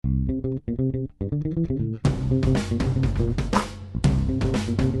Hey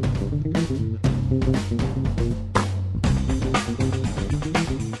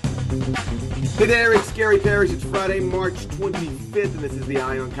there, it's Gary Parrish. It's Friday, March 25th, and this is the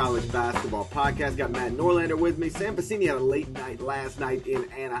Eye on College Basketball Podcast. Got Matt Norlander with me. Sam Pacini had a late night last night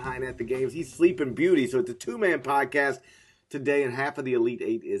in Anaheim at the games. He's sleeping beauty, so it's a two-man podcast today, and half of the Elite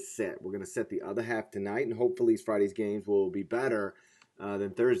Eight is set. We're going to set the other half tonight, and hopefully Friday's games will be better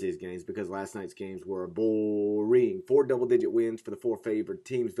than Thursday's games, because last night's games were boring. 4 double-digit wins for the 4 favored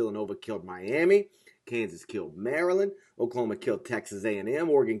teams. Villanova killed Miami. Kansas killed Maryland. Oklahoma killed Texas A&M.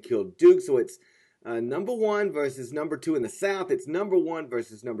 Oregon killed Duke. So it's number 1 versus number 2 in the South. It's number 1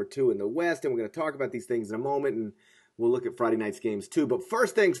 versus number 2 in the West. And we're going to talk about these things in a moment, and we'll look at Friday night's games too. But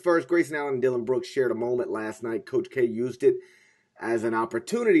first things first, Grayson Allen and Dillon Brooks shared a moment last night. Coach K used it as an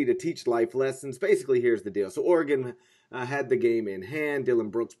opportunity to teach life lessons. Basically, here's the deal. So Oregon had the game in hand. Dillon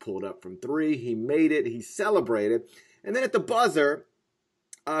Brooks pulled up from 3. He made it. He celebrated. And then at the buzzer,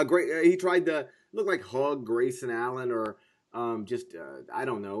 he tried to look like hug Grayson Allen or I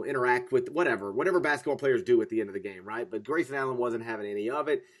don't know, interact with whatever basketball players do at the end of the game, right? But Grayson Allen wasn't having any of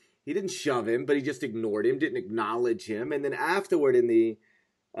it. He didn't shove him, but he just ignored him, didn't acknowledge him. And then afterward in the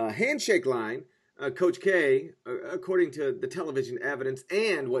handshake line, Coach K, according to the television evidence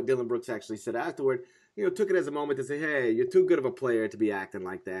and what Dillon Brooks actually said afterward, took it as a moment to say, hey, you're too good of a player to be acting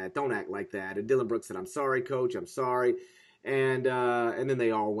like that. Don't act like that. And Dillon Brooks said, I'm sorry, Coach, I'm sorry. And then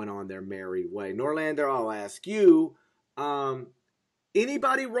they all went on their merry way. Norlander, I'll ask you,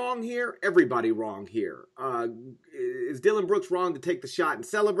 anybody wrong here? Everybody wrong here. Is Dillon Brooks wrong to take the shot and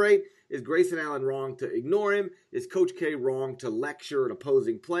celebrate? Is Grayson Allen wrong to ignore him? Is Coach K wrong to lecture an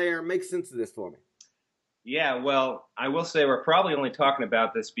opposing player? Make sense of this for me. Yeah, well, I will say we're probably only talking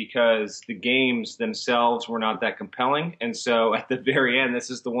about this because the games themselves were not that compelling. And so at the very end, this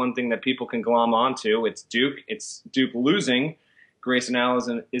is the one thing that people can glom onto. It's Duke losing. Grayson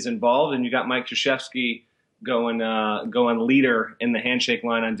Allen is involved, and you got Mike Krzyzewski going leader in the handshake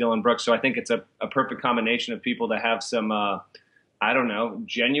line on Dillon Brooks. So I think it's a perfect combination of people to have some,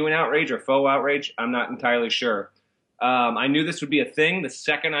 genuine outrage or faux outrage. I'm not entirely sure. I knew this would be a thing the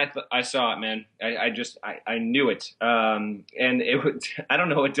second I saw it, man. I knew it. And I don't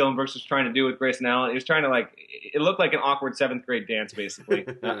know what Dillon Brooks was trying to do with Grayson Allen. He was trying to it looked like an awkward 7th grade dance, basically.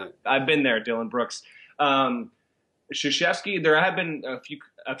 I've been there, Dillon Brooks. Krzyzewski, there have been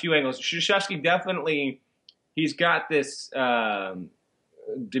a few angles. Krzyzewski definitely, he's got this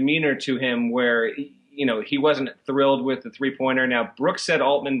demeanor to him where, he wasn't thrilled with the 3-pointer. Now, Brooks said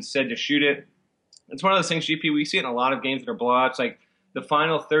Altman said to shoot it. It's one of those things, GP, we see it in a lot of games that are blowouts. Like the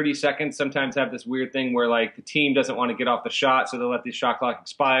final 30 seconds sometimes have this weird thing where the team doesn't want to get off the shot, so they'll let the shot clock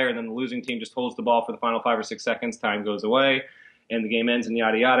expire, and then the losing team just holds the ball for the final 5 or 6 seconds. Time goes away, and the game ends, and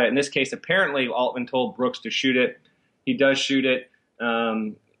yada, yada. In this case, apparently Altman told Brooks to shoot it. He does shoot it.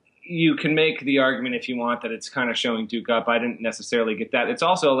 You can make the argument if you want that it's kind of showing Duke up. I didn't necessarily get that. It's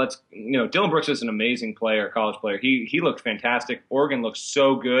also, Dillon Brooks is an amazing player, college player. He looked fantastic. Oregon looks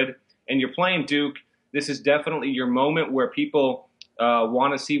so good. And you're playing Duke. This is definitely your moment where people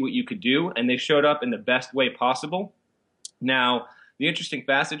want to see what you could do, and they showed up in the best way possible. Now, the interesting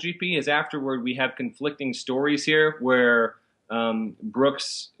facet, GP, is afterward we have conflicting stories here where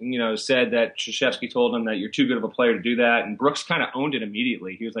Brooks, said that Krzyzewski told him that you're too good of a player to do that, and Brooks kind of owned it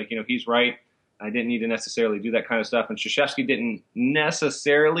immediately. He was like, he's right. I didn't need to necessarily do that kind of stuff, and Krzyzewski didn't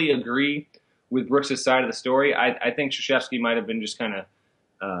necessarily agree with Brooks' side of the story. I think Krzyzewski might have been just kind of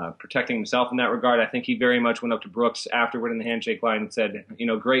protecting himself in that regard. I think he very much went up to Brooks afterward in the handshake line and said,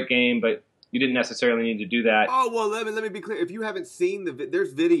 great game, but you didn't necessarily need to do that. Oh, well, let me be clear. If you haven't seen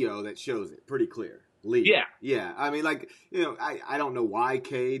there's video that shows it pretty clear. Yeah. I mean, I don't know why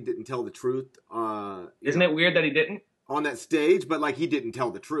Cade didn't tell the truth. Isn't it weird that he didn't? On that stage, but he didn't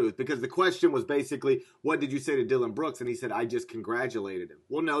tell the truth because the question was basically, what did you say to Dillon Brooks? And he said, I just congratulated him.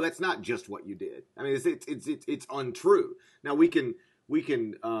 Well, no, that's not just what you did. I mean, it's untrue. Now we can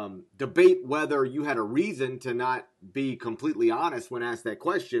debate whether you had a reason to not be completely honest when asked that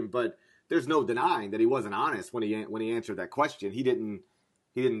question, but there's no denying that he wasn't honest when he answered that question. He didn't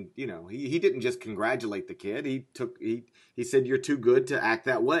just congratulate the kid. He said you're too good to act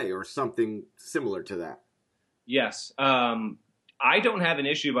that way or something similar to that. Yes. I don't have an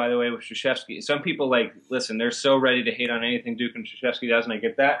issue, by the way, with Krzyzewski. Some people listen, they're so ready to hate on anything Duke and Krzyzewski does, and I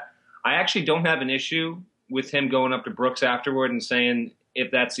get that. I actually don't have an issue with him going up to Brooks afterward and saying, if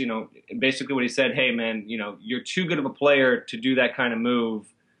that's, basically what he said, hey, man, you're too good of a player to do that kind of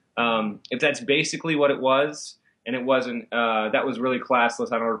move. If that's basically what it was, and it wasn't, that was really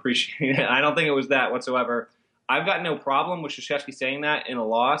classless. I don't appreciate it. I don't think it was that whatsoever. I've got no problem with Krzyzewski saying that in a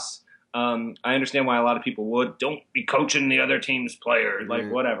loss. I understand why a lot of people would. Don't be coaching the other team's players,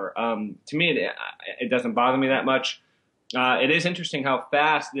 like whatever. To me, it doesn't bother me that much. It is interesting how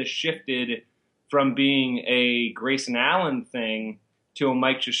fast this shifted from being a Grayson Allen thing to a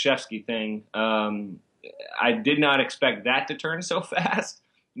Mike Krzyzewski thing. I did not expect that to turn so fast,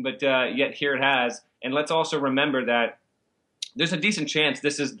 but yet here it has. And let's also remember that there's a decent chance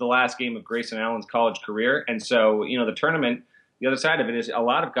this is the last game of Grayson Allen's college career. And so, the tournament, the other side of it is a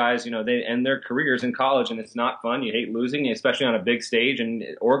lot of guys, they end their careers in college, and it's not fun. You hate losing, especially on a big stage. And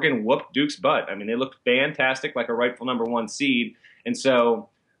Oregon whooped Duke's butt. I mean, they looked fantastic, like a rightful number 1 seed. And so,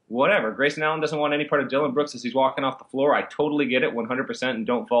 whatever. Grayson Allen doesn't want any part of Dylan Brooks as he's walking off the floor. I totally get it 100% and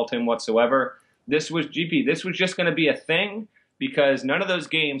don't fault him whatsoever. This was just going to be a thing because none of those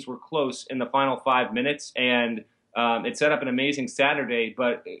games were close in the final 5 minutes. And it set up an amazing Saturday,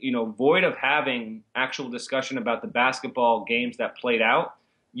 but, void of having actual discussion about the basketball games that played out,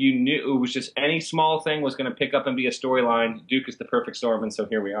 you knew it was just any small thing was going to pick up and be a storyline. Duke is the perfect storm, and so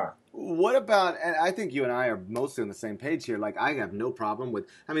here we are. What about, and I think you and I are mostly on the same page here, like I have no problem with,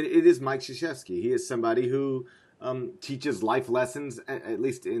 it is Mike Krzyzewski. He is somebody who teaches life lessons, at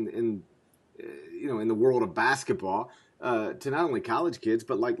least in the world of basketball, to not only college kids,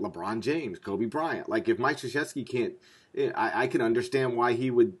 but like LeBron James, Kobe Bryant. Like if Mike Krzyzewski can't, I can understand why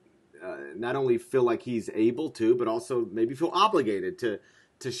he would not only feel like he's able to, but also maybe feel obligated to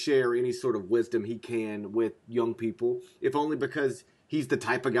share any sort of wisdom he can with young people, if only because he's the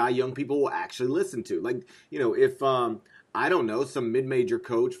type of guy young people will actually listen to. Like, if I don't know, some mid-major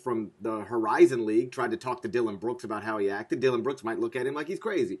coach from the Horizon League tried to talk to Dylan Brooks about how he acted, Dylan Brooks might look at him like he's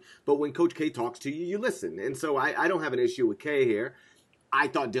crazy. But when Coach K talks to you, you listen. And so I don't have an issue with K here. I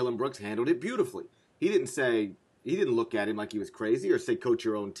thought Dylan Brooks handled it beautifully. He didn't look at him like he was crazy or say, coach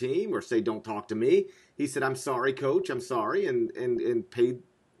your own team or say, don't talk to me. He said, I'm sorry, coach, I'm sorry, and paid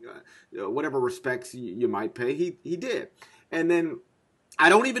whatever respects you might pay. He did. And then I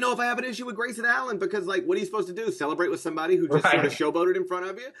don't even know if I have an issue with Grayson Allen because, like, what are you supposed to do? Celebrate with somebody who just sort of showboated in front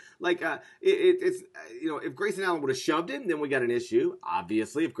of you? Like, it's if Grayson Allen would have shoved him, then we got an issue.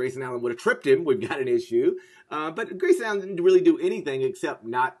 Obviously, if Grayson Allen would have tripped him, we've got an issue. But Grayson Allen didn't really do anything except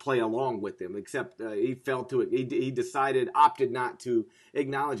not play along with him, except he fell to it. He opted not to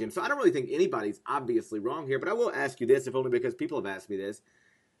acknowledge him. So I don't really think anybody's obviously wrong here. But I will ask you this, if only because people have asked me this.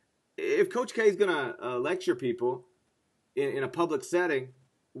 If Coach K is going to lecture people in a public setting,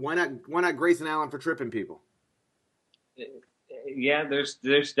 why not Grayson Allen for tripping people? Yeah,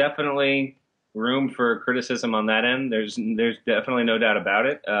 there's definitely room for criticism on that end. There's definitely no doubt about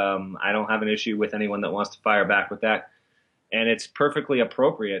it. I don't have an issue with anyone that wants to fire back with that, and it's perfectly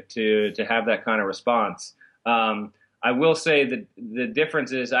appropriate to have that kind of response. I will say that the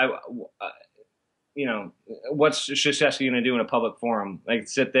difference is what's Krzyzewski going to do in a public forum? Like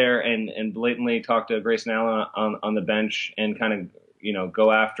sit there and blatantly talk to Grayson Allen on the bench and kind of,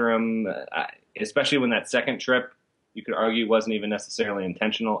 go after him, especially when that second trip, you could argue, wasn't even necessarily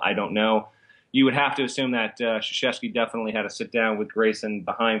intentional. I don't know. You would have to assume that Krzyzewski definitely had to sit down with Grayson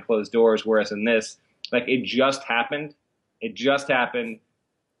behind closed doors, whereas in this, like, it just happened. It just happened.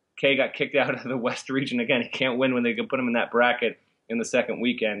 K got kicked out of the West region again. He can't win when they could put him in that bracket in the second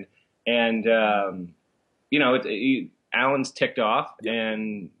weekend. And, Allen's ticked off,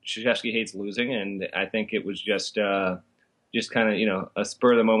 and Krzyzewski hates losing, and I think it was just kind of, a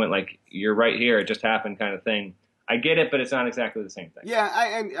spur of the moment, like, you're right here, it just happened kind of thing. I get it, but it's not exactly the same thing. Yeah,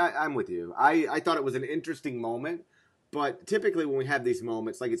 I'm with you. I thought it was an interesting moment, but typically when we have these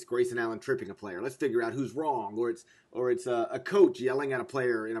moments, like it's Grayson Allen tripping a player, let's figure out who's wrong, or it's a coach yelling at a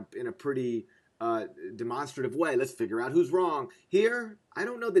player in a pretty demonstrative way. Let's figure out who's wrong. Here, I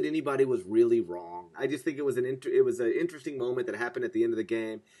don't know that anybody was really wrong. I just think it was an interesting moment that happened at the end of the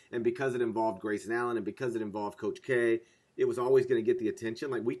game, and because it involved Grayson Allen and because it involved Coach K, it was always going to get the attention.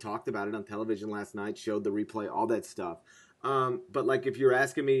 Like, we talked about it on television last night, showed the replay, all that stuff. But like, if you're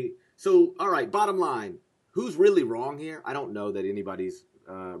asking me, so all right, bottom line, who's really wrong here? I don't know that anybody's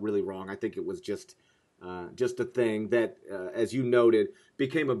really wrong. I think it was just a thing that, as you noted,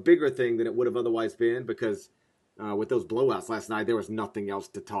 became a bigger thing than it would have otherwise been because with those blowouts last night, there was nothing else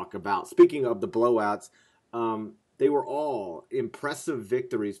to talk about. Speaking of the blowouts, they were all impressive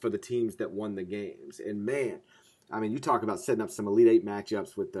victories for the teams that won the games. And man, I mean, you talk about setting up some Elite Eight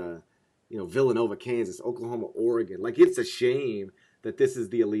matchups with Villanova, Kansas, Oklahoma, Oregon. Like, it's a shame that this is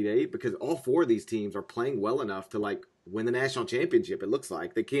the Elite Eight because all four of these teams are playing well enough to, like, win the national championship. It looks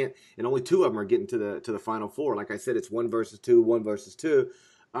like they can't, and only two of them are getting to the Final Four. Like I said, it's 1 versus 2, 1 versus 2.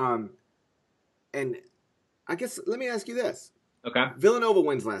 And I guess let me ask you this: Okay, Villanova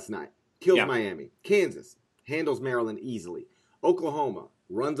wins last night, kills Miami. Kansas handles Maryland easily. Oklahoma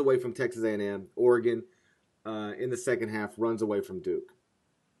runs away from Texas A&M, Oregon in the second half, runs away from Duke.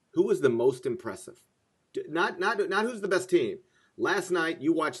 Who was the most impressive? Not who's the best team. Last night,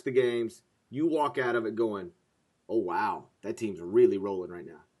 you watched the games, you walk out of it going, oh, wow, that team's really rolling right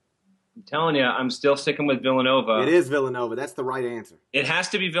now. I'm telling you, I'm still sticking with Villanova. It is Villanova. That's the right answer. It has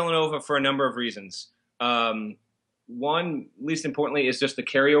to be Villanova for a number of reasons. One, least importantly, is just the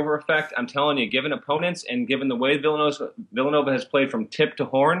carryover effect. I'm telling you, given opponents and given the way Villanova has played from tip to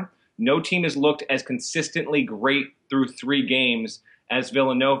horn, no team has looked as consistently great through 3 games as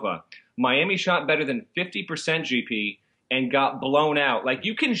Villanova. Miami shot better than 50% GP and got blown out. Like,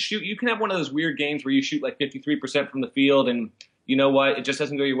 you can have one of those weird games where you shoot like 53% from the field and you know what, it just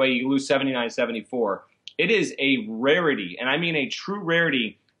doesn't go your way. You lose 79-74. It is a rarity, and I mean a true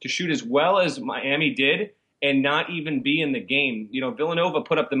rarity, to shoot as well as Miami did and not even be in the game. You know, Villanova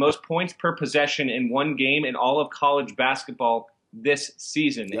put up the most points per possession in one game in all of college basketball this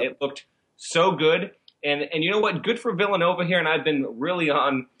season. Yep. It looked so good. And you know what? Good for Villanova here, and I've been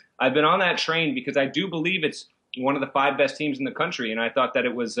on that train because I do believe it's one of the 5 best teams in the country, and I thought that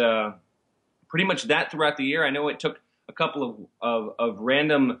it was pretty much that throughout the year. I know it took a couple of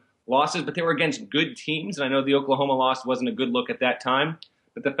random losses, but they were against good teams, and I know the Oklahoma loss wasn't a good look at that time.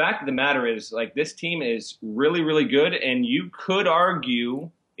 But the fact of the matter is, like, this team is really, really good, and you could argue,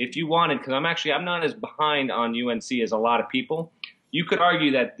 if you wanted, because I'm not as behind on UNC as a lot of people, you could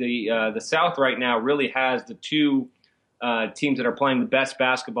argue that the South right now really has the 2 teams that are playing the best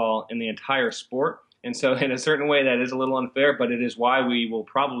basketball in the entire sport. And so in a certain way, that is a little unfair, but it is why we will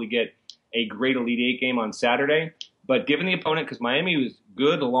probably get a great Elite Eight game on Saturday. But given the opponent, because Miami was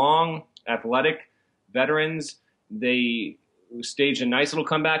good, long, athletic, veterans, they staged a nice little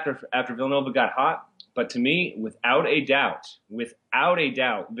comeback after Villanova got hot. But to me, without a doubt,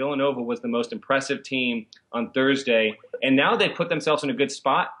 Villanova was the most impressive team on Thursday. And now they put themselves in a good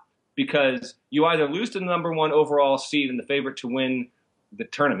spot because you either lose to the number 1 overall seed and the favorite to win the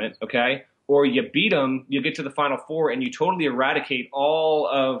tournament, okay? Or you beat them, you get to the Final Four, and you totally eradicate all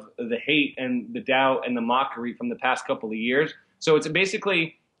of the hate and the doubt and the mockery from the past couple of years. So it's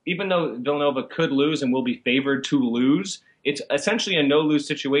basically, even though Villanova could lose and will be favored to lose, it's essentially a no-lose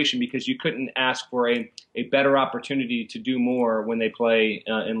situation because you couldn't ask for a better opportunity to do more when they play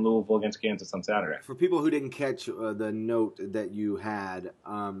in Louisville against Kansas on Saturday. For people who didn't catch the note that you had,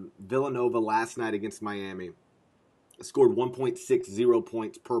 Villanova last night against Miami scored 1.60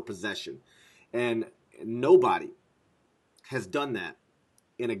 points per possession. And nobody has done that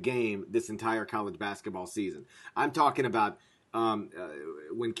in a game this entire college basketball season. I'm talking about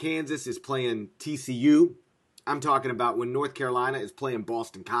when Kansas is playing TCU. I'm talking about when North Carolina is playing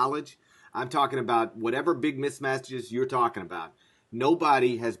Boston College. I'm talking about whatever big mismatches you're talking about.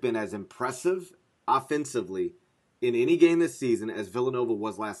 Nobody has been as impressive offensively in any game this season as Villanova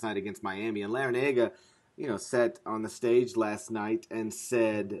was last night against Miami. And Larinaga, sat on the stage last night and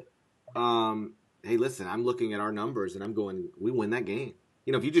said, hey, listen, I'm looking at our numbers and I'm going, we win that game.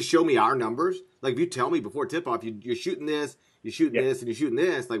 If you just show me our numbers, like if you tell me before tip-off, you're shooting this, you're shooting this, and you're shooting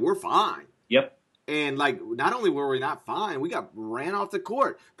this, like we're fine. Yep. And like not only were we not fine, we got ran off the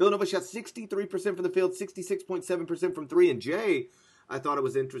court. Villanova shot 63% from the field, 66.7% from 3. And Jay, I thought it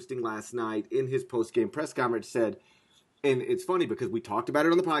was interesting last night in his post-game press conference said, and it's funny because we talked about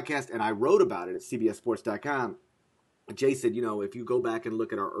it on the podcast and I wrote about it at CBSSports.com. Jay said, if you go back and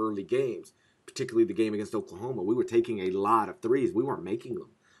look at our early games, particularly the game against Oklahoma, we were taking a lot of threes. We weren't making them.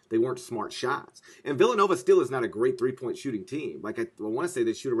 They weren't smart shots. And Villanova still is not a great three-point shooting team. Like I want to say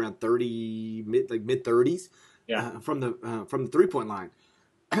they shoot around 30, mid-30s from the three-point line.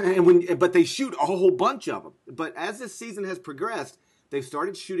 But they shoot a whole bunch of them. But as this season has progressed, they've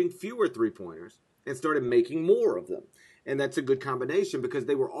started shooting fewer three-pointers and started making more of them. And that's a good combination because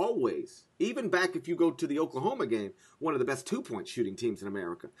they were always, even back if you go to the Oklahoma game, one of the best two-point shooting teams in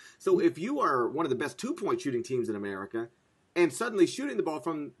America. So if you are one of the best two-point shooting teams in America and suddenly shooting the ball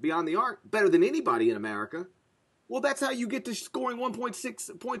from beyond the arc better than anybody in America, well, that's how you get to scoring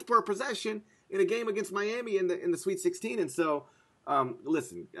 1.6 points per possession in a game against Miami in the Sweet 16. And so,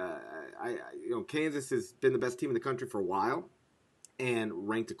 listen, Kansas has been the best team in the country for a while and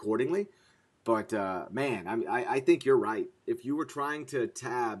ranked accordingly. But, man, I think you're right. If you were trying to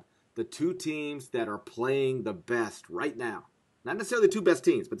tab the 2 teams that are playing the best right now, not necessarily the 2 best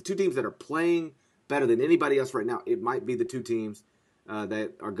teams, but the 2 teams that are playing better than anybody else right now, it might be the 2 teams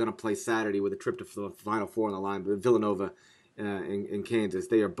that are going to play Saturday with a trip to the Final Four on the line. But Villanova and Kansas,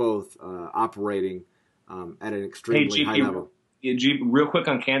 they are both operating at an extremely high level. Real quick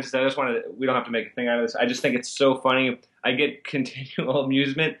on Kansas, we don't have to make a thing out of this. I just think it's so funny. I get continual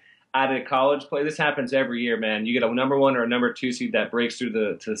amusement out of college play. This happens every year, man. You get a number 1 or a number 2 seed that breaks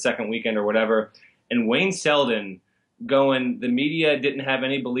through to the second weekend or whatever. And Wayne Selden going, the media didn't have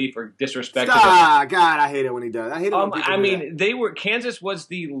any belief or disrespect. God, I hate it when he does. I hate it when people do that. Kansas was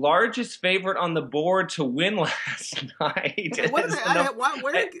the largest favorite on the board to win last night.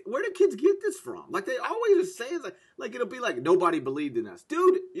 Where do kids get this from? Like, they always just say it's like it'll be like nobody believed in us.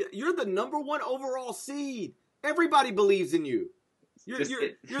 Dude, you're the number 1 overall seed. Everybody believes in you.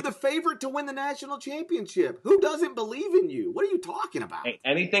 You're the favorite to win the national championship. Who doesn't believe in you? What are you talking about?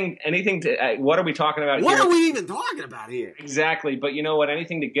 Anything what are we talking about here? What are we even talking about here? Exactly. But you know what?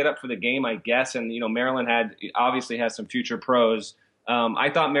 Anything to get up for the game, I guess. And, Maryland obviously has some future pros.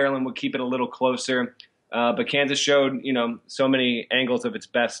 I thought Maryland would keep it a little closer. But Kansas showed, so many angles of its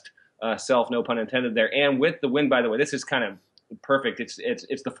best self, no pun intended there. And with the win, by the way, this is kind of perfect.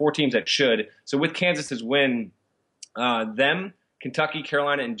 It's the 4 teams that should. So with Kansas's win, Kentucky,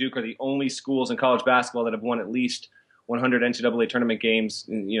 Carolina, and Duke are the only schools in college basketball that have won at least 100 NCAA tournament games.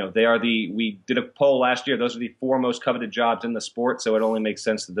 We did a poll last year. Those are the 4 most coveted jobs in the sport, so it only makes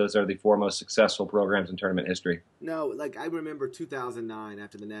sense that those are the 4 most successful programs in tournament history. No, like I remember 2009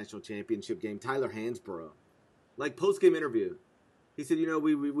 after the national championship game, Tyler Hansborough, like post-game interview, he said,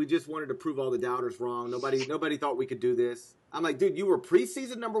 we just wanted to prove all the doubters wrong. Nobody thought we could do this. I'm like, dude, you were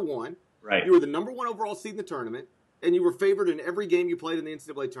preseason number 1. Right. You were the number 1 overall seed in the tournament. And you were favored in every game you played in the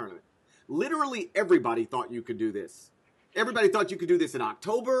NCAA tournament. Literally everybody thought you could do this. Everybody thought you could do this in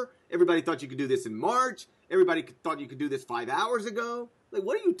October. Everybody thought you could do this in March. Everybody thought you could do this 5 hours ago. Like,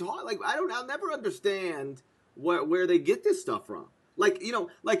 what are you talking? Like, I'll never understand where they get this stuff from. Like,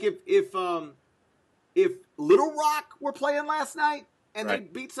 like if Little Rock were playing last night and they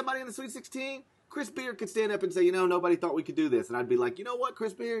beat somebody in the Sweet 16, Chris Beard could stand up and say, nobody thought we could do this. And I'd be like, you know what,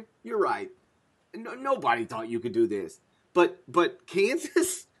 Chris Beard, you're right. Nobody thought you could do this, but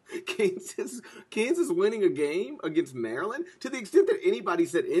Kansas winning a game against Maryland, to the extent that anybody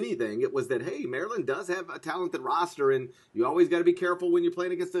said anything, it was that, hey, Maryland does have a talented roster, and you always got to be careful when you're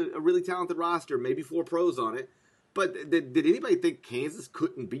playing against a really talented roster, maybe 4 pros on it. But did anybody think Kansas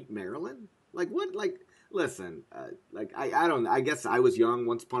couldn't beat Maryland? Like what? Like, listen, I guess I was young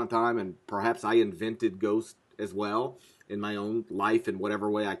once upon a time, and perhaps I invented Ghost as well in my own life in whatever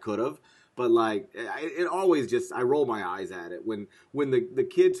way I could have. But it always just, I roll my eyes at it when the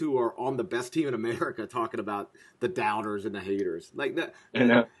kids who are on the best team in America talking about the doubters and the haters. Like,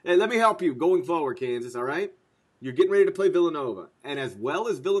 hey, let me help you going forward, Kansas. All right, you're getting ready to play Villanova, and as well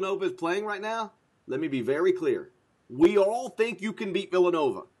as Villanova is playing right now, let me be very clear. We all think you can beat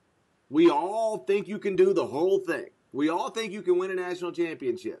Villanova. We all think you can do the whole thing. We all think you can win a national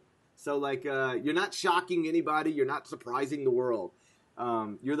championship. So you're not shocking anybody. You're not surprising the world.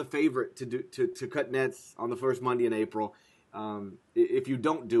 You're the favorite to cut nets on the first Monday in April. If you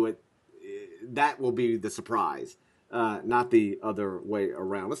don't do it, that will be the surprise, not the other way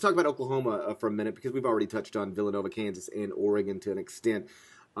around. Let's talk about Oklahoma for a minute, because we've already touched on Villanova, Kansas, and Oregon to an extent.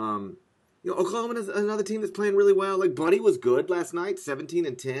 Oklahoma is another team that's playing really well. Like, Buddy was good last night,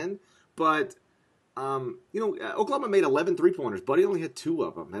 17-10, but Oklahoma made 11 three-pointers. Buddy only had 2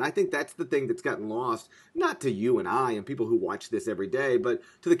 of them. And I think that's the thing that's gotten lost, not to you and I and people who watch this every day, but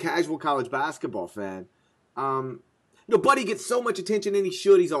to the casual college basketball fan. Buddy gets so much attention, and he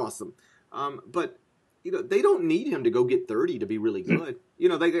should. He's awesome. But they don't need him to go get 30 to be really good.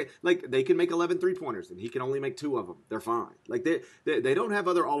 They can make 11 three-pointers, and he can only make 2 of them. They're fine. Like, they don't have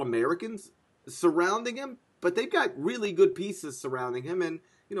other All-Americans surrounding him, but they've got really good pieces surrounding him, and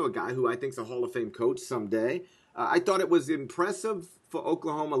a guy who I think is a Hall of Fame coach someday. I thought it was impressive for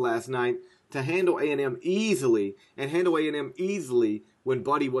Oklahoma last night to handle A&M easily, and handle A&M easily when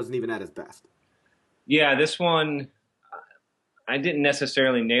Buddy wasn't even at his best. Yeah, this one, I didn't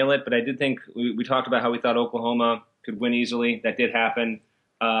necessarily nail it, but I did think we talked about how we thought Oklahoma could win easily. That did happen.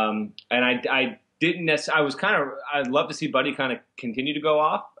 And I didn't necessarily, I'd love to see Buddy kind of continue to go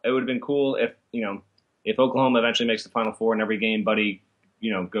off. It would have been cool if Oklahoma eventually makes the Final Four in every game, Buddy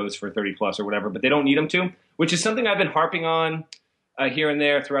goes for 30 plus or whatever, but they don't need him to, which is something I've been harping on here and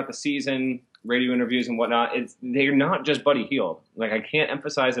there throughout the season, radio interviews and whatnot. They're not just Buddy Hield. Like, I can't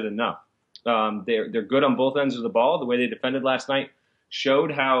emphasize it enough. They're good on both ends of the ball. The way they defended last night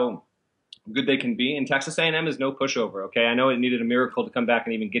showed how good they can be. And Texas A&M is no pushover. Okay, I know it needed a miracle to come back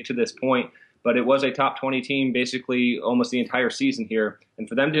and even get to this point, but it was a top 20 team basically almost the entire season here. And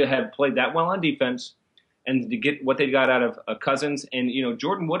for them to have played that well on defense, and to get what they got out of Cousins. And,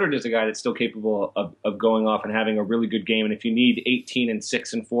 Jordan Woodard is a guy that's still capable of going off and having a really good game. And if you need 18 and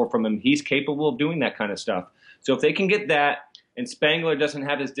 6 and 4 from him, he's capable of doing that kind of stuff. So if they can get that, and Spangler doesn't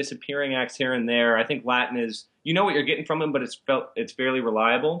have his disappearing acts here and there, I think Latin is, what you're getting from him, but it's fairly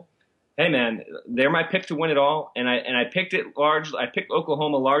reliable. Hey man, they're my pick to win it all, and I picked it large. I picked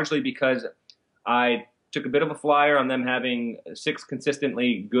Oklahoma largely because I took a bit of a flyer on them having 6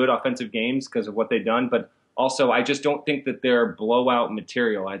 consistently good offensive games because of what they've done, but also I just don't think that they're blowout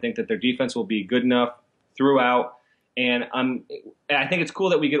material. I think that their defense will be good enough throughout, and I think it's cool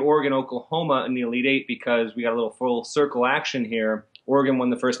that we get Oregon, Oklahoma in the Elite Eight because we got a little full circle action here. Oregon won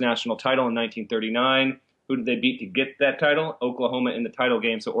the first national title in 1939. Who did they beat to get that title? Oklahoma in the title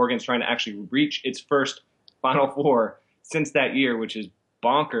game. So Oregon's trying to actually reach its first Final Four since that year, which is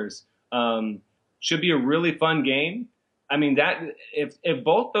bonkers. Should be a really fun game. I mean, that if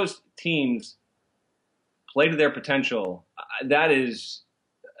both those teams play to their potential, that is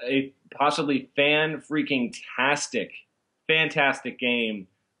a possibly fantastic game.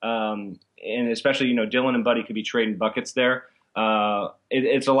 And especially, Dylan and Buddy could be trading buckets there.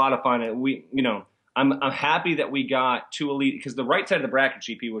 It's a lot of fun. I'm happy that we got 2 elite because the right side of the bracket,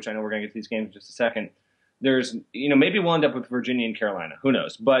 GP, which I know we're going to get to these games in just a second. There's, maybe we'll end up with Virginia and Carolina. Who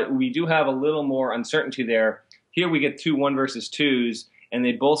knows? But we do have a little more uncertainty there. Here we get 2 1 versus 2s, and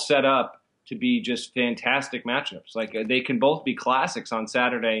they both set up to be just fantastic matchups. Like they can both be classics on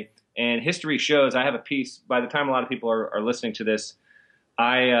Saturday. And history shows. I have a piece. By the time a lot of people are listening to this,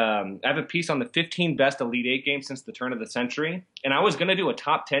 I have a piece on the 15 best Elite Eight games since the turn of the century. And I was going to do a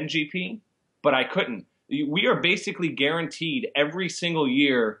top 10 GP, but I couldn't. We are basically guaranteed every single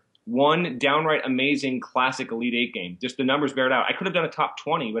year one downright amazing classic Elite Eight game. Just the numbers bear it out. I could have done a top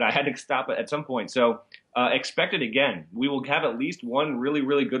 20, but I had to stop it at some point. So expect it again. We will have at least one really,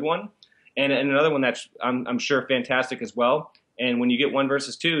 really good one, and another one that's I'm sure fantastic as well. And when you get 1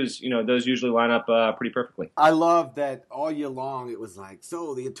 versus 2s, those usually line up pretty perfectly. I love that all year long it was like,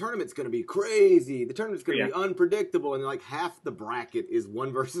 so the tournament's going to be crazy. The tournament's going to be unpredictable. And like half the bracket is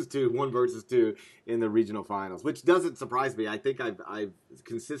 1 versus 2 in the regional finals, which doesn't surprise me. I think I've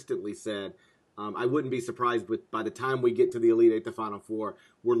consistently said I wouldn't be surprised by the time we get to the Elite Eight, the Final Four,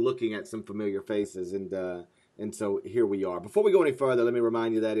 we're looking at some familiar faces. And so here we are. Before we go any further, let me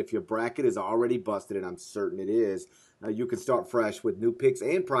remind you that if your bracket is already busted, and I'm certain it is, you can start fresh with new picks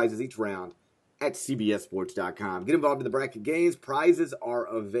and prizes each round at cbssports.com. Get involved in the bracket games. Prizes are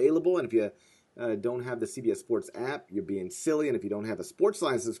available. And if you don't have the CBS Sports app, you're being silly. And if you don't have a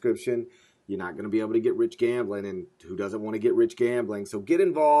Sportsline subscription, you're not going to be able to get rich gambling. And who doesn't want to get rich gambling? So get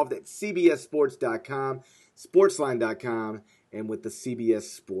involved at cbssports.com, sportsline.com, and with the CBS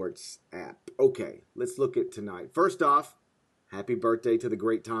Sports app. Okay, let's look at tonight. First off, happy birthday to the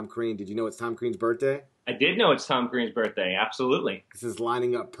great Tom Crean. Did you know it's Tom Crean's birthday? I did know it's Tom Crean's birthday. Absolutely. This is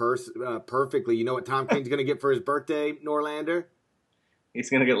lining up perfectly. You know what Tom Crean's going to get for his birthday, Norlander?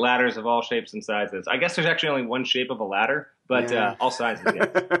 He's going to get ladders of all shapes and sizes. I guess there's actually only one shape of a ladder, but all sizes. Yeah.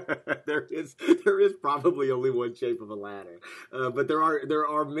 There is probably only one shape of a ladder, but there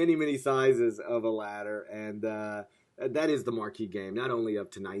are many sizes of a ladder, and that is the marquee game, not only of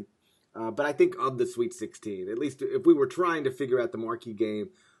tonight, but I think of the Sweet 16. At least if we were trying to figure out the marquee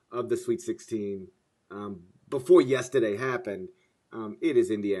game of the Sweet 16 before yesterday happened, it is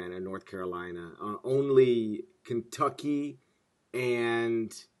Indiana, North Carolina. Only Kentucky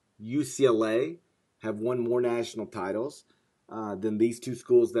and UCLA have won more national titles than these two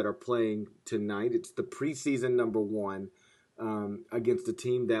schools that are playing tonight. It's the preseason number 1 against a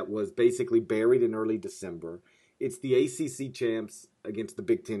team that was basically buried in early December. It's the ACC champs against the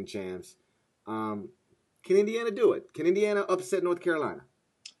Big Ten champs. Can Indiana do it? Can Indiana upset North Carolina?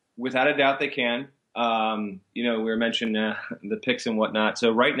 Without a doubt they can. We were mentioning the picks and whatnot.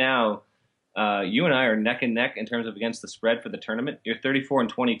 So right now, you and I are neck and neck in terms of against the spread for the tournament. You're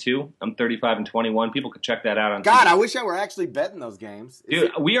 34-22. I'm 35-21. People could check that out on God, TV. I wish I were actually betting those games.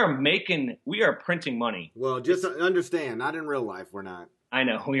 Dude, we are printing money. Well, just understand, not in real life, we're not. I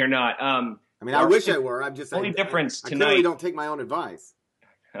know, we are not. I wish I were. I'm just only difference tonight. I clearly don't take my own advice.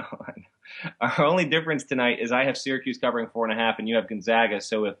 Our only difference tonight is I have Syracuse covering 4.5, and you have Gonzaga.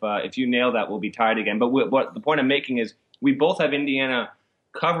 So if you nail that, we'll be tied again. But what the point I'm making is we both have Indiana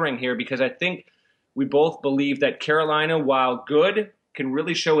covering here because I think we both believe that Carolina, while good, can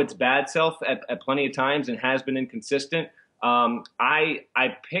really show its bad self at plenty of times and has been inconsistent. I'm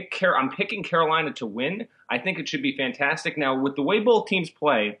picking Carolina to win. I think it should be fantastic. Now, with the way both teams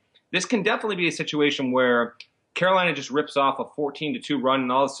play, this can definitely be a situation where Carolina just rips off a 14-2 run,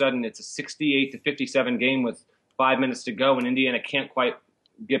 and all of a sudden it's a 68-57 game with 5 minutes to go, and Indiana can't quite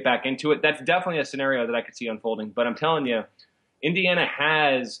get back into it. That's definitely a scenario that I could see unfolding. But I'm telling you, Indiana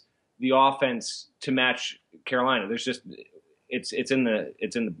has the offense to match Carolina. There's just it's in the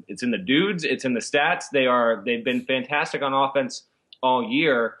dudes, it's in the stats. They've been fantastic on offense all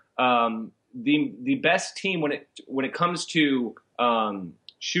year. The best team when it comes to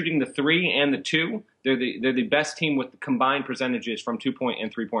shooting the 3 and the 2. They're the best team with the combined percentages from 2-point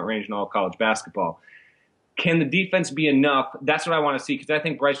and 3-point range in all of college basketball. Can the defense be enough? That's what I want to see, because I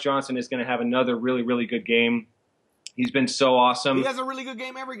think Bryce Johnson is going to have another really, really good game. He's been so awesome. He has a really good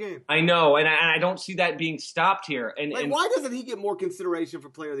game every game. I know, and I don't see that being stopped here. And why doesn't he get more consideration for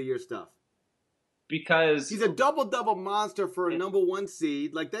Player of the Year stuff? Because he's a double-double monster for a number 1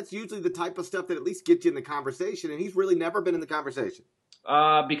 seed. Like, that's usually the type of stuff that at least gets you in the conversation, and he's really never been in the conversation.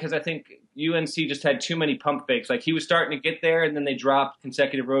 Because I think UNC just had too many pump fakes. Like, he was starting to get there, and then they dropped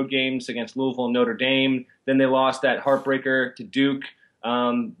consecutive road games against Louisville and Notre Dame. Then they lost that heartbreaker to Duke.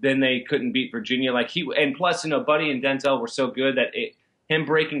 Then they couldn't beat Virginia. And plus, Buddy and Denzel were so good that him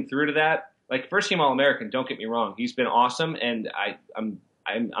breaking through to that, like, first-team All-American, don't get me wrong. He's been awesome, and I'm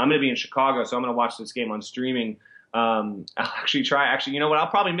going to be in Chicago, so I'm going to watch this game on streaming. I'll actually try. Actually, you know what? I'll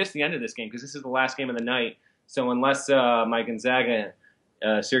probably miss the end of this game because this is the last game of the night. So unless my Gonzaga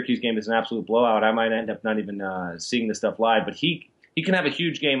Syracuse game is an absolute blowout, I might end up not even seeing this stuff live. But he can have a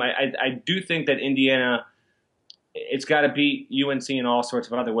huge game. I do think that Indiana, it's got to beat UNC in all sorts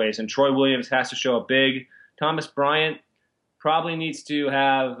of other ways. And Troy Williams has to show up big. Thomas Bryant probably needs to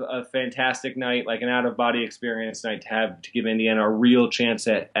have a fantastic night, like an out-of-body experience night, to give Indiana a real chance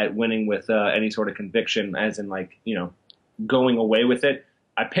at winning with any sort of conviction, as in, going away with it.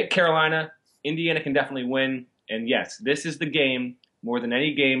 I picked Carolina. Indiana can definitely win. And, yes, this is the game, more than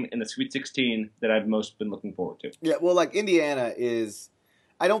any game in the Sweet 16, that I've most been looking forward to. Yeah, well, Indiana is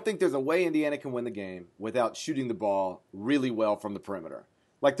 – I don't think there's a way Indiana can win the game without shooting the ball really well from the perimeter.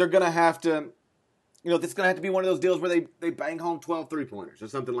 They're going to have to – this is going to have to be one of those deals where they bang home 12 three-pointers or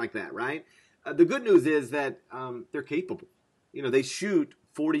something like that, right? The good news is that they're capable. They shoot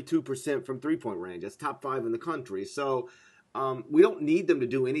 42% from three-point range. That's top 5 in the country. So we don't need them to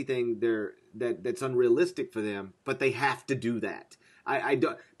do anything that's unrealistic for them, but they have to do that.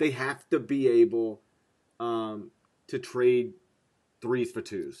 They have to be able to trade threes for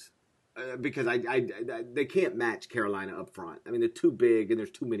twos because they can't match Carolina up front. I mean, they're too big and there's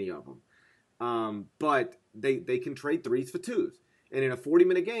too many of them. But they can trade threes for twos. And in a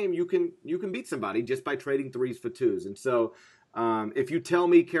 40-minute game, you can beat somebody just by trading threes for twos. And so if you tell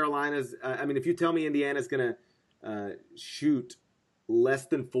me if you tell me Indiana's going to shoot less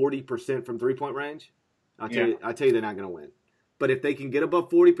than 40% from three-point range, I'll tell you they're not going to win. But if they can get above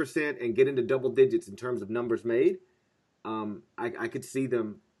 40% and get into double digits in terms of numbers made, I could see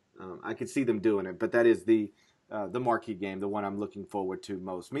them doing it. But that is the marquee game, the one I'm looking forward to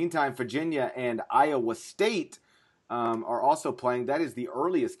most. Meantime, Virginia and Iowa State are also playing. That is the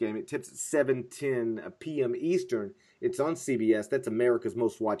earliest game. It tips at 7:10 p.m. Eastern. It's on CBS. That's America's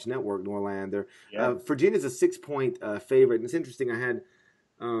most watched network, Norlander. Yeah. Virginia's a 6-point favorite. And it's interesting,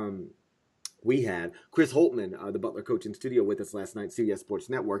 we had Chris Holtman, the Butler coach, in studio with us last night, CBS Sports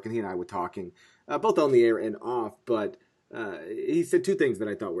Network, and he and I were talking, both on the air and off, but he said 2 things that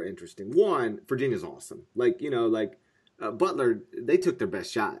I thought were interesting. One, Virginia's awesome. Butler, they took their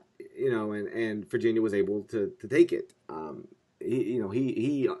best shot, and Virginia was able to take it.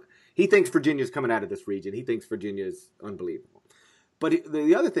 He thinks Virginia's coming out of this region. He thinks Virginia's unbelievable. But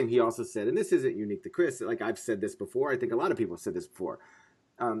the other thing he also said, and this isn't unique to Chris, like I've said this before, I think a lot of people have said this before,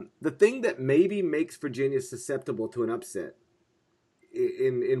 the thing that maybe makes Virginia susceptible to an upset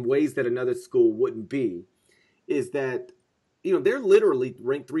in ways that another school wouldn't be is that they're literally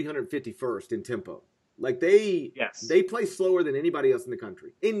ranked 351st in tempo. They play slower than anybody else in the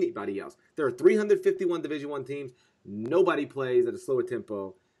country. Anybody else. There are 351 Division I teams. Nobody plays at a slower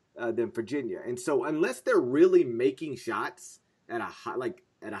tempo than Virginia. And so unless they're really making shots at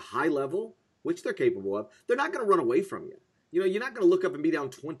a high level, which they're capable of, they're not going to run away from you. You're not going to look up and be down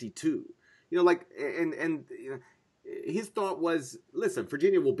 22. His thought was, listen,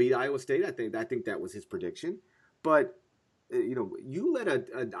 Virginia will beat Iowa State. I think that was his prediction. But you let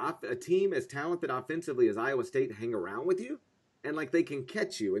a team as talented offensively as Iowa State hang around with you, and they can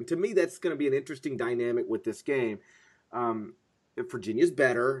catch you. And to me, that's going to be an interesting dynamic with this game. Virginia's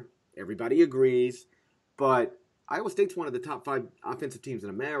better, everybody agrees, but Iowa State's one of the top 5 offensive teams in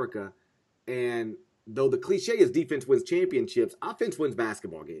America. And though the cliche is defense wins championships, offense wins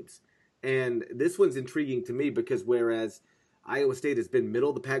basketball games. And this one's intriguing to me because whereas Iowa State has been middle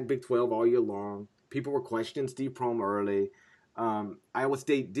of the pack Big 12 all year long, people were questioning Steve Prohm early. Iowa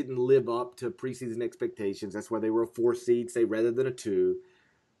State didn't live up to preseason expectations. That's why they were a 4 seed, say, rather than a 2.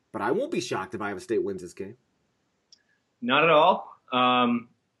 But I won't be shocked if Iowa State wins this game. Not at all.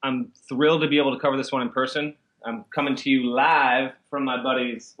 I'm thrilled to be able to cover this one in person. I'm coming to you live from my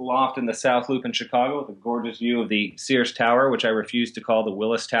buddy's loft in the South Loop in Chicago with a gorgeous view of the Sears Tower, which I refuse to call the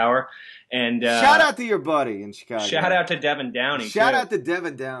Willis Tower. And shout out to your buddy in Chicago. Shout out to Devin Downey. Shout out to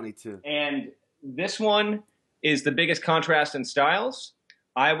Devin Downey, too. And this one is the biggest contrast in styles.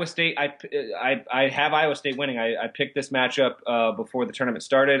 Iowa State, I have Iowa State winning. I picked this matchup before the tournament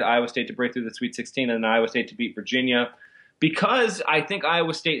started. Iowa State to break through the Sweet 16 and Iowa State to beat Virginia. Because I think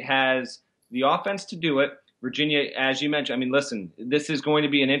Iowa State has the offense to do it. Virginia, as you mentioned, I mean, listen, this is going to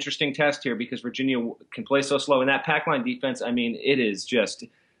be an interesting test here because Virginia can play so slow. And that pack line defense, I mean, it is just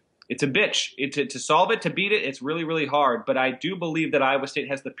 – it's a bitch. To solve it, to beat it, it's really, really hard. But I do believe that Iowa State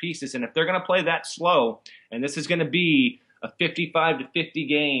has the pieces. And if they're going to play that slow, and this is going to be a 55-50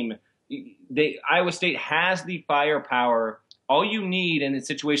 game, Iowa State has the firepower. All you need in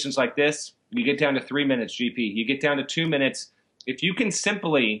situations like this, you get down to 3 minutes, GP. You get down to 2 minutes. If you can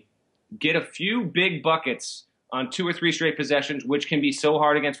simply get a few big buckets on 2 or 3 straight possessions, which can be so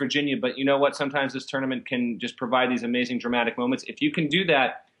hard against Virginia, but you know what? Sometimes this tournament can just provide these amazing dramatic moments. If you can do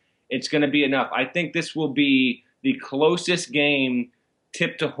that, it's going to be enough. I think this will be the closest game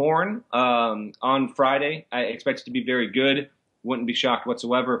tip to horn on Friday. I expect it to be very good. Wouldn't be shocked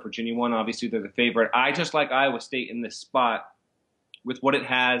whatsoever if Virginia won. Obviously, they're the favorite. I just like Iowa State in this spot with what it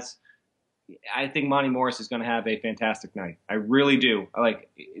has. I think Monty Morris is going to have a fantastic night. I really do.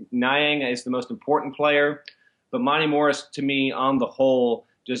 Niang is the most important player, but Monty Morris, to me, on the whole,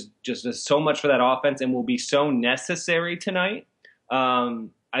 just does so much for that offense and will be so necessary tonight.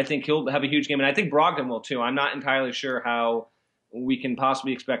 I think he'll have a huge game, and I think Brogdon will too. I'm not entirely sure how we can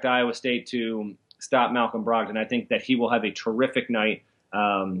possibly expect Iowa State to stop Malcolm Brogdon. I think that he will have a terrific night.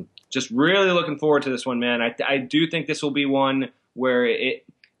 Just really looking forward to this one, man. I do think this will be one where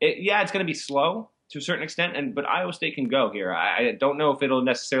it's going to be slow to a certain extent, but Iowa State can go here. I don't know if it'll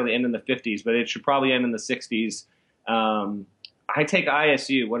necessarily end in the 50s, but it should probably end in the 60s. I take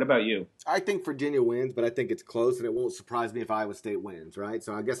ISU. What about you? I think Virginia wins, but I think it's close, and it won't surprise me if Iowa State wins, right?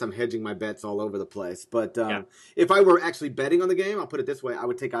 So I guess I'm hedging my bets all over the place. But if I were actually betting on the game, I'll put it this way, I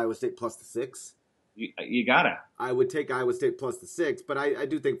would take Iowa State plus the 6. You gotta. I would take Iowa State plus the 6, but I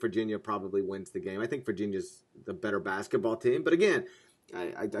do think Virginia probably wins the game. I think Virginia's the better basketball team. But again,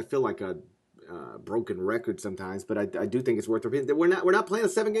 I feel like a broken record sometimes, but I do think it's worth repeating. We're not playing a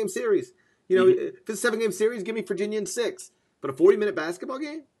 7-game series. You know, if it's a 7-game series, give me Virginia in 6. But a 40-minute basketball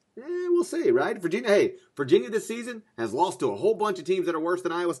game? We'll see, right? Virginia this season has lost to a whole bunch of teams that are worse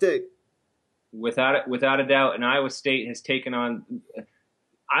than Iowa State. Without a doubt, and Iowa State has taken on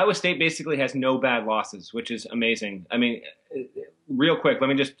 – Iowa State basically has no bad losses, which is amazing. I mean, real quick, let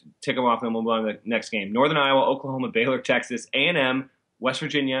me just tick them off and we'll move on to the next game. Northern Iowa, Oklahoma, Baylor, Texas, A&M, West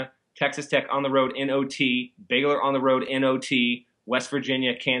Virginia, Texas Tech on the road in OT, Baylor on the road in OT, West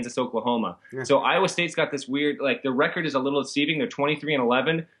Virginia, Kansas, Oklahoma. Yeah. So Iowa State's got this weird, their record is a little deceiving. They're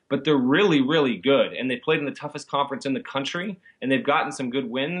 23-11, but they're really, really good. And they played in the toughest conference in the country, and they've gotten some good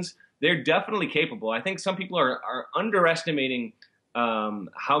wins. They're definitely capable. I think some people are underestimating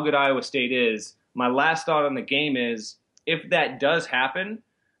how good Iowa State is. My last thought on the game is, if that does happen,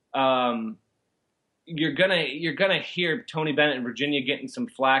 you're gonna hear Tony Bennett and Virginia getting some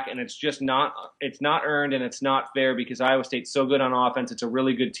flack, and it's not earned and it's not fair because Iowa State's so good on offense. It's a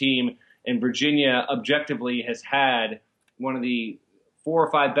really good team, and Virginia objectively has had one of the 4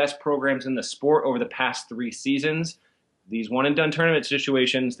 or 5 best programs in the sport over the past 3 seasons. These one and done tournament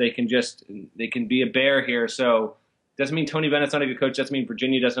situations, they can be a bear here. So doesn't mean Tony Bennett's not a good coach. Doesn't mean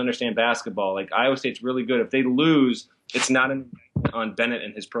Virginia doesn't understand basketball. Iowa State's really good. If they lose, it's not on Bennett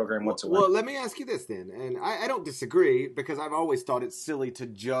and his program whatsoever. Well, let me ask you this then, and I don't disagree because I've always thought it's silly to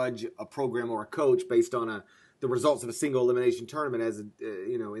judge a program or a coach based on the results of a single elimination tournament as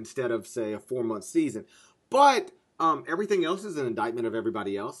instead of say a 4-month season. But everything else is an indictment of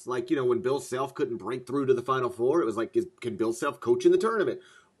everybody else. When Bill Self couldn't break through to the Final Four, it was can Bill Self coach in the tournament?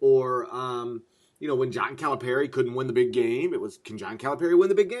 Or when John Calipari couldn't win the big game, it was, can John Calipari win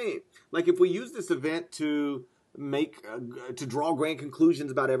the big game? If we use this event to to draw grand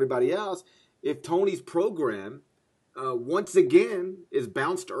conclusions about everybody else, if Tony's program once again is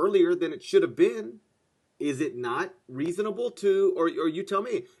bounced earlier than it should have been, is it not reasonable to, or you tell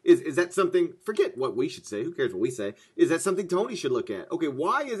me, is that something, forget what we should say, who cares what we say, is that something Tony should look at? Okay,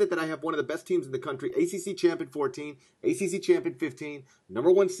 why is it that I have one of the best teams in the country, ACC champion 14, ACC champion 15,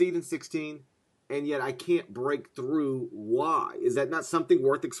 number 1 seed in 16, and yet I can't break through? Why? Is that not something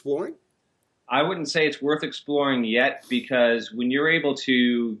worth exploring? I wouldn't say it's worth exploring yet, because when you're able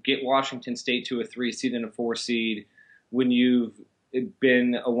to get Washington State to a 3 seed and a 4 seed, when you've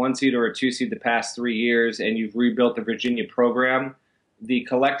been a 1 seed or a 2 seed the past 3 years and you've rebuilt the Virginia program, the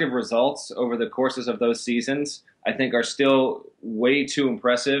collective results over the courses of those seasons, I think, are still way too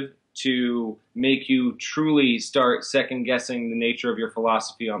impressive to make you truly start second guessing the nature of your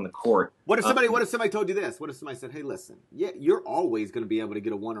philosophy on the court. What if somebody told you this? What if somebody said, "Hey, listen, yeah, you're always going to be able to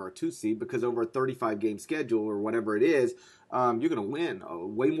get a 1 or a 2 seed because over a 35 game schedule or whatever it is, you're going to win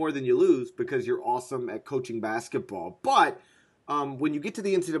way more than you lose because you're awesome at coaching basketball." But when you get to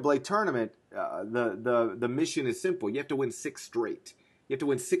the NCAA tournament, the mission is simple. You have to win 6 straight. You have to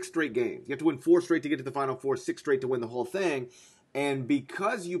win 6 straight games. You have to win 4 straight to get to the Final Four, 6 straight to win the whole thing. And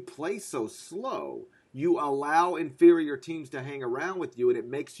because you play so slow, you allow inferior teams to hang around with you, and it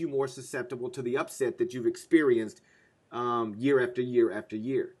makes you more susceptible to the upset that you've experienced year after year after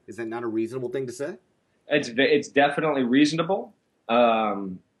year. Is that not a reasonable thing to say? It's definitely reasonable.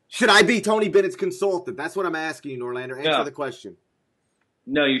 Should I be Tony Bennett's consultant? That's what I'm asking you, Norlander. Answer the question.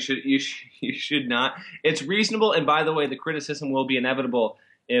 No, you should not. It's reasonable, and by the way, the criticism will be inevitable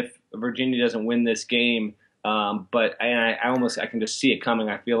if Virginia doesn't win this game. But I can just see it coming.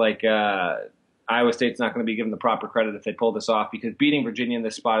 I feel like Iowa State's not going to be given the proper credit if they pull this off, because beating Virginia in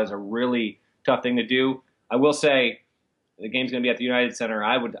this spot is a really tough thing to do. I will say the game's going to be at the United Center.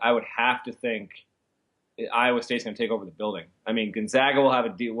 I would have to think Iowa State's going to take over the building. I mean, Gonzaga will have a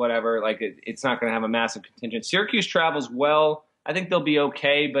deal, whatever. Like it's not going to have a massive contingent. Syracuse travels well. I think they'll be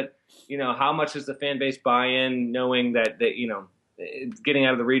okay, but how much does the fan base buy in, knowing that getting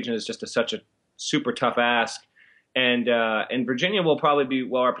out of the region is just such a super tough ask, and Virginia will probably be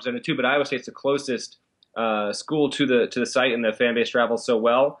well represented too. But Iowa State's the closest school to the site, and the fan base travels so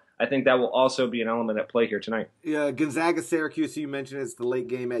well. I think that will also be an element at play here tonight. Yeah, Gonzaga-Syracuse, you mentioned it's the late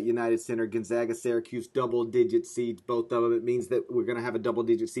game at United Center. Gonzaga-Syracuse, double-digit seeds, both of them. It means that we're going to have a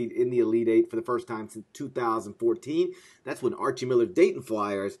double-digit seed in the Elite Eight for the first time since 2014. That's when Archie Miller's Dayton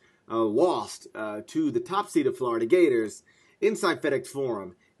Flyers lost to the top seed of Florida Gators inside FedEx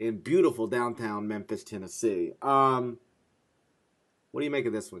Forum in beautiful downtown Memphis, Tennessee. What do you make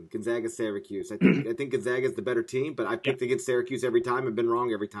of this one? Gonzaga-Syracuse. I think Gonzaga is the better team, but I picked against Syracuse every time and been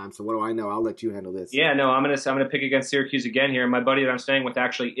wrong every time. So what do I know? I'll let you handle this. Yeah, no, I'm gonna pick against Syracuse again here. My buddy that I'm staying with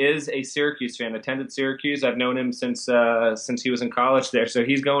actually is a Syracuse fan. Attended Syracuse. I've known him since he was in college there. So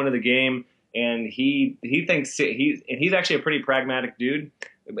he's going to the game, and he thinks he's actually a pretty pragmatic dude.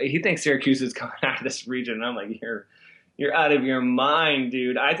 He thinks Syracuse is coming out of this region. And I'm like, you're out of your mind,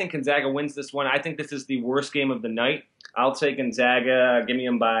 dude. I think Gonzaga wins this one. I think this is the worst game of the night. I'll take Gonzaga. Give me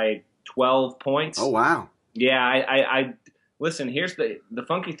them by 12 points. Oh, wow. Yeah, I listen, here's the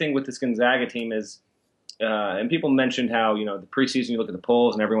funky thing with this Gonzaga team is, and people mentioned how, the preseason, you look at the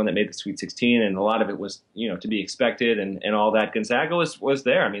polls and everyone that made the Sweet 16, and a lot of it was, to be expected and all that. Gonzaga was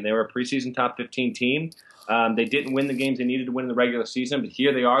there. I mean, they were a preseason top 15 team. They didn't win the games they needed to win in the regular season, but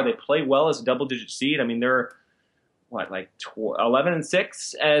here they are. They play well as a double-digit seed. I mean, they're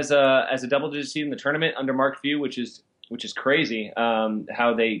 11-6 as a double-digit seed in the tournament under Mark Few, which is crazy.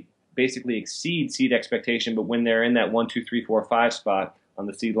 How they basically exceed seed expectation, but when they're in that 1, 2, 3, 4, 5 spot on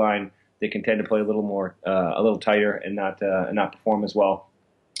the seed line, they can tend to play a little tighter and not perform as well.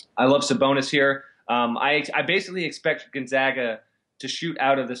 I love Sabonis here. I basically expect Gonzaga to shoot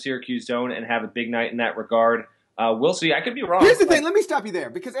out of the Syracuse zone and have a big night in that regard. We'll see. I could be wrong. Here's the thing. Let me stop you there,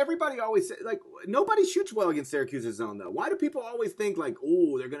 because everybody always say, nobody shoots well against Syracuse's zone, though. Why do people always think they're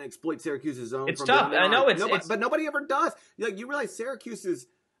going to exploit Syracuse's zone? It's tough. I know but nobody ever does. You realize Syracuse is,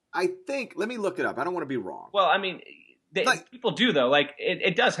 I think, let me look it up. I don't want to be wrong. Well, I mean, people do, though.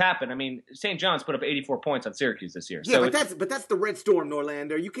 It does happen. I mean, St. John's put up 84 points on Syracuse this year. Yeah, so but that's the Red Storm,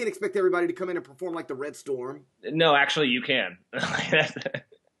 Norlander. You can't expect everybody to come in and perform like the Red Storm. No, actually, you can.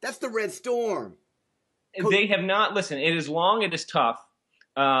 That's the Red Storm. They have not. Listen, it is long. It is tough.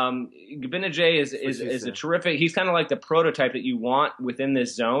 Gbinije is a terrific. He's kind of like the prototype that you want within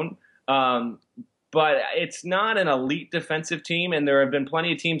this zone. But it's not an elite defensive team, and there have been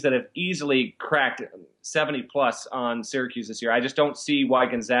plenty of teams that have easily cracked 70 plus on Syracuse this year. I just don't see why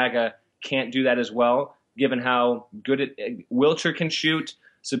Gonzaga can't do that as well, given how good Wilcher can shoot.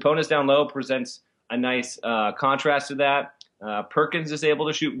 Sabonis down low presents a nice contrast to that. Perkins is able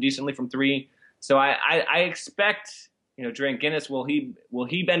to shoot decently from three. So I expect, Dre Guinness, will he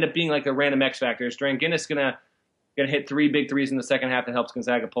end up being like the random X factor? Is Dre Guinness gonna hit 3 big threes in the second half that helps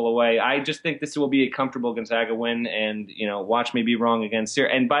Gonzaga pull away? I just think this will be a comfortable Gonzaga win, and watch me be wrong against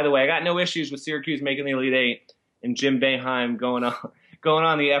Syracuse. And by the way, I got no issues with Syracuse making the Elite Eight and Jim Boeheim going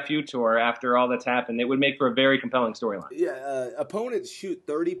on the FU tour after all that's happened. It would make for a very compelling storyline. Yeah, opponents shoot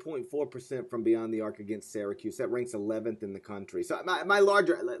 30.4% from beyond the arc against Syracuse. That ranks 11th in the country. So my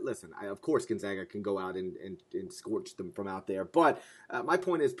larger – listen, of course Gonzaga can go out and scorch them from out there. But my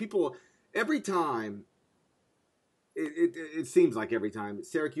point is, people – every time It seems like every time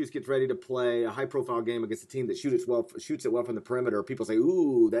Syracuse gets ready to play a high-profile game against a team that shoots it well from the perimeter, people say,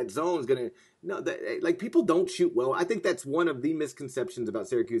 "Ooh, that zone's gonna." No, like people don't shoot well. I think that's one of the misconceptions about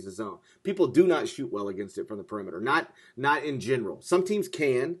Syracuse's zone. People do not shoot well against it from the perimeter. Not in general. Some teams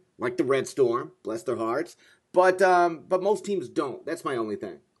can, like the Red Storm, bless their hearts, but most teams don't. That's my only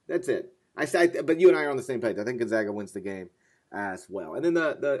thing. That's it. But you and I are on the same page. I think Gonzaga wins the game as well. And then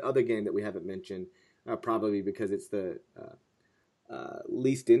the other game that we haven't mentioned. Probably because it's the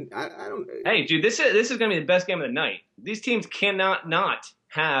least in. I don't. Hey, dude, this is going to be the best game of the night. These teams cannot not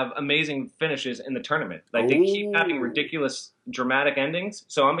have amazing finishes in the tournament. Like they keep having ridiculous, dramatic endings.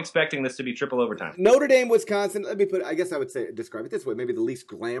 So I'm expecting this to be triple overtime. Notre Dame, Wisconsin. I guess I would describe it this way. Maybe the least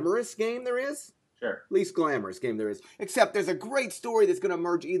glamorous game there is. Sure. Least glamorous game there is. Except there's a great story that's going to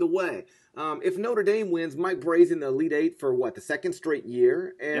emerge either way. If Notre Dame wins, Mike Brey's in the Elite Eight for the second straight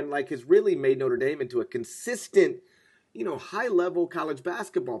year, and has really made Notre Dame into a consistent, high-level college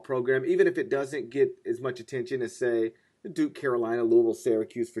basketball program, even if it doesn't get as much attention as, say, Duke, Carolina, Louisville,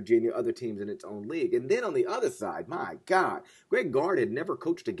 Syracuse, Virginia, other teams in its own league. And then on the other side, my God, Greg Gard had never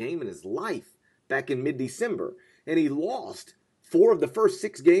coached a game in his life back in mid-December, and he lost 4 of the first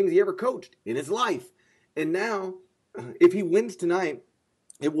 6 games he ever coached in his life. And now, if he wins tonight,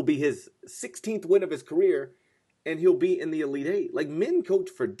 it will be his 16th win of his career, and he'll be in the Elite Eight. Men coach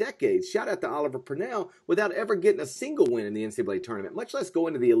for decades, shout out to Oliver Purnell, without ever getting a single win in the NCAA tournament, much less go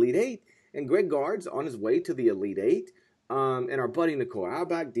into the Elite Eight. And Greg Gard's on his way to the Elite Eight. And our buddy Nicole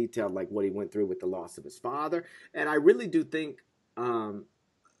Auerbach detailed what he went through with the loss of his father. And I really do think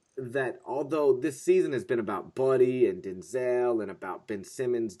that although this season has been about Buddy and Denzel and about Ben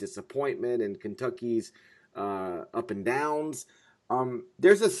Simmons' disappointment and Kentucky's up and downs,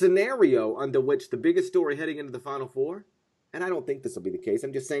 there's a scenario under which the biggest story heading into the Final Four, and I don't think this will be the case,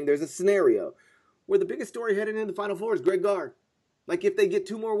 I'm just saying there's a scenario where the biggest story heading into the Final Four is Greg Gard. If they get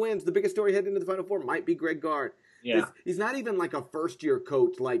 2 more wins, the biggest story heading into the Final Four might be Greg Gard. Yeah. He's not even a first-year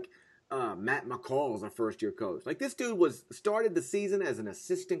coach Matt McCall's a first-year coach. This dude started the season as an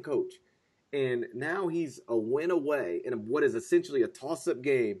assistant coach, and now he's a win away in what is essentially a toss-up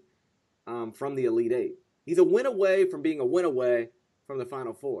game from the Elite Eight. He's a win away from being a win away from the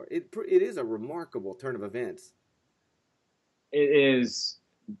Final Four. It is a remarkable turn of events. It is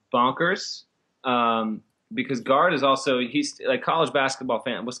bonkers because Gard is also, he's college basketball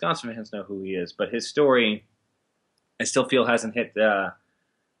fan. Wisconsin fans know who he is, but his story, I still feel, hasn't hit the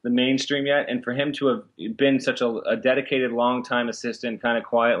mainstream yet. And for him to have been such a dedicated, long-time assistant, kind of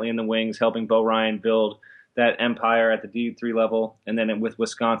quietly in the wings, helping Bo Ryan build that empire at the D3 level, and then with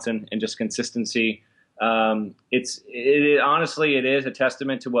Wisconsin and just consistency. Honestly, it is a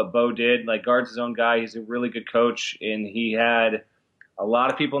testament to what Bo did. Gard's his own guy. He's a really good coach, and he had a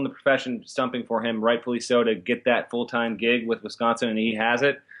lot of people in the profession stumping for him, rightfully so, to get that full-time gig with Wisconsin, and he has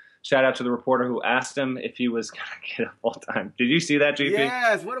it. Shout out to the reporter who asked him if he was going to get a full-time. Did you see that, GP?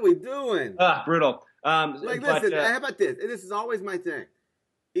 Yes. What are we doing? Brutal. Listen, how about this? And this is always my thing.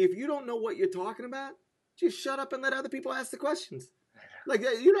 If you don't know what you're talking about, just shut up and let other people ask the questions.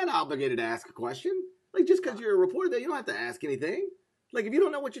 You're not obligated to ask a question. Just because you're a reporter, you don't have to ask anything. If you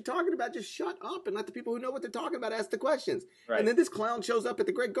don't know what you're talking about, just shut up and let the people who know what they're talking about ask the questions. Right. And then this clown shows up at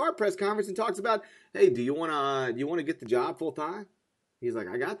the Greg Gard press conference and talks about, hey, do you want to get the job full time? He's like,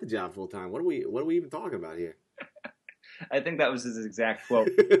 I got the job full time. What are we even talking about here? I think that was his exact quote.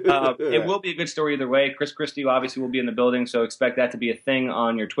 It will be a good story either way. Chris Christie obviously will be in the building, so expect that to be a thing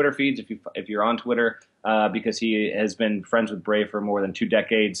on your Twitter feeds if you're on Twitter, because he has been friends with Bray for more than 2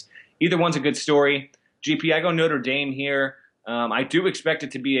 decades. Either one's a good story. GP, I go Notre Dame here. I do expect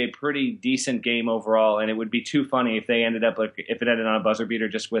it to be a pretty decent game overall, and it would be too funny if they ended up if it ended on a buzzer beater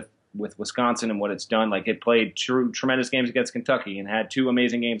just with Wisconsin and what it's done. It played tremendous games against Kentucky and had 2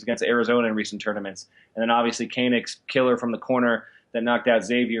 amazing games against Arizona in recent tournaments, and then obviously Koenig's killer from the corner that knocked out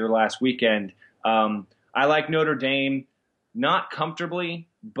Xavier last weekend. I like Notre Dame, not comfortably,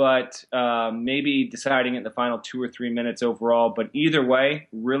 but maybe deciding it in the final 2 or 3 minutes overall. But either way,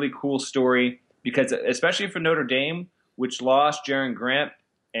 really cool story, because especially for Notre Dame, which lost Jaron Grant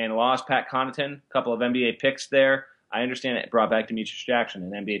and lost Pat Connaughton, a couple of NBA picks there. I understand it brought back Demetrius Jackson,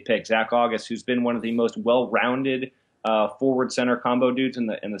 an NBA pick. Zach August, who's been one of the most well-rounded forward center combo dudes in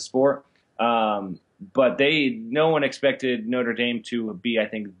the sport. But no one expected Notre Dame to be, I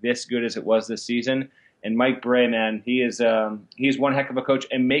think, this good as it was this season. And Mike Brey, man, he's one heck of a coach,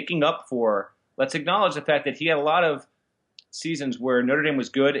 and making up for. Let's acknowledge the fact that he had a lot of seasons where Notre Dame was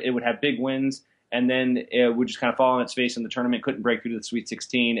good. It would have big wins, and then it would just kind of fall on its face in the tournament, couldn't break through to the Sweet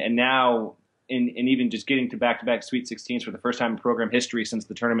 16. And now, in even just getting to back-to-back Sweet 16s for the first time in program history since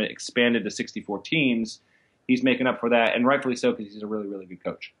the tournament expanded to 64 teams, he's making up for that, and rightfully so because he's a really, really good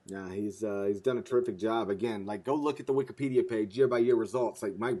coach. Yeah, he's done a terrific job. Again, like go look at the Wikipedia page, year by year results.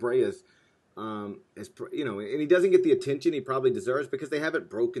 Like Mike Breas, and he doesn't get the attention he probably deserves because they haven't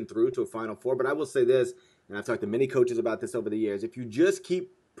broken through to a Final Four. But I will say this, and I've talked to many coaches about this over the years: if you just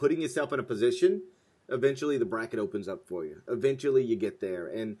keep putting yourself in a position, eventually the bracket opens up for you. Eventually you get there,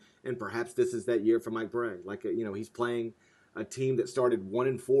 and perhaps this is that year for Mike Bray. Like he's playing a team that started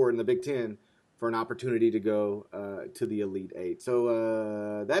 1-4 in the Big Ten for an opportunity to go to the Elite Eight.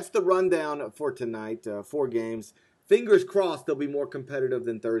 So that's the rundown for tonight. 4 games. Fingers crossed they'll be more competitive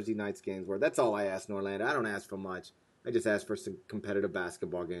than Thursday night's games were. That's all I ask, Norlander. I don't ask for much. I just ask for some competitive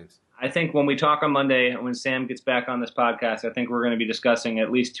basketball games. I think when we talk on Monday, when Sam gets back on this podcast, I think we're going to be discussing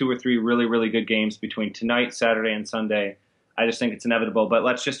at least 2 or 3 really, really good games between tonight, Saturday, and Sunday. I just think it's inevitable. But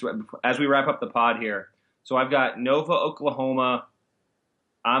let's just, as we wrap up the pod here, so I've got Nova, Oklahoma.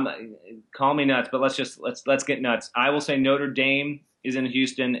 Call me nuts, but let's get nuts. I will say Notre Dame is in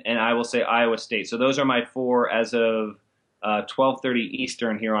Houston, and I will say Iowa State. So those are my 4 as of 12:30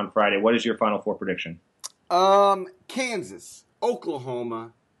 Eastern here on Friday. What is your Final Four prediction? Kansas,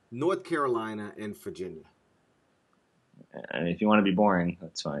 Oklahoma, North Carolina, and Virginia. And if you want to be boring,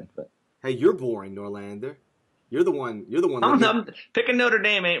 that's fine. But hey, you're boring, Norlander. You're the one. I'm picking Notre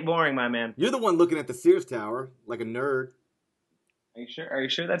Dame ain't boring, my man. You're the one looking at the Sears Tower like a nerd. Are you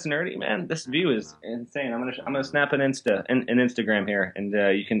sure that's nerdy, man? This view is insane. I'm gonna snap an Instagram here, and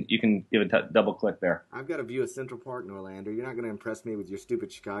you can give a double click there. I've got a view of Central Park, Norlander. You're not gonna impress me with your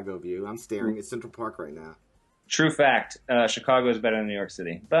stupid Chicago view. I'm staring at Central Park right now. True fact. Chicago is better than New York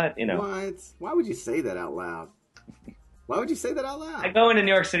City, but What? Why would you say that out loud? Why would you say that out loud? I go into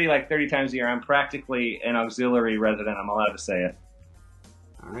New York City like 30 times a year. I'm practically an auxiliary resident. I'm allowed to say it.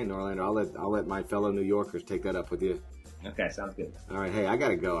 All right, Norlander. I'll let my fellow New Yorkers take that up with you. Okay, sounds good. All right, hey, I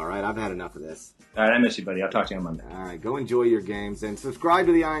gotta go. All right, I've had enough of this. All right, I miss you, buddy. I'll talk to you on Monday. All right, go enjoy your games and subscribe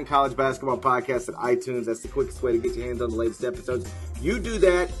to the Iron College Basketball Podcast at iTunes. That's the quickest way to get your hands on the latest episodes. You do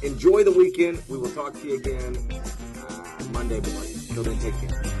that. Enjoy the weekend. We will talk to you again Monday morning. Till then, take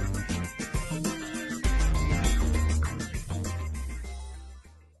care.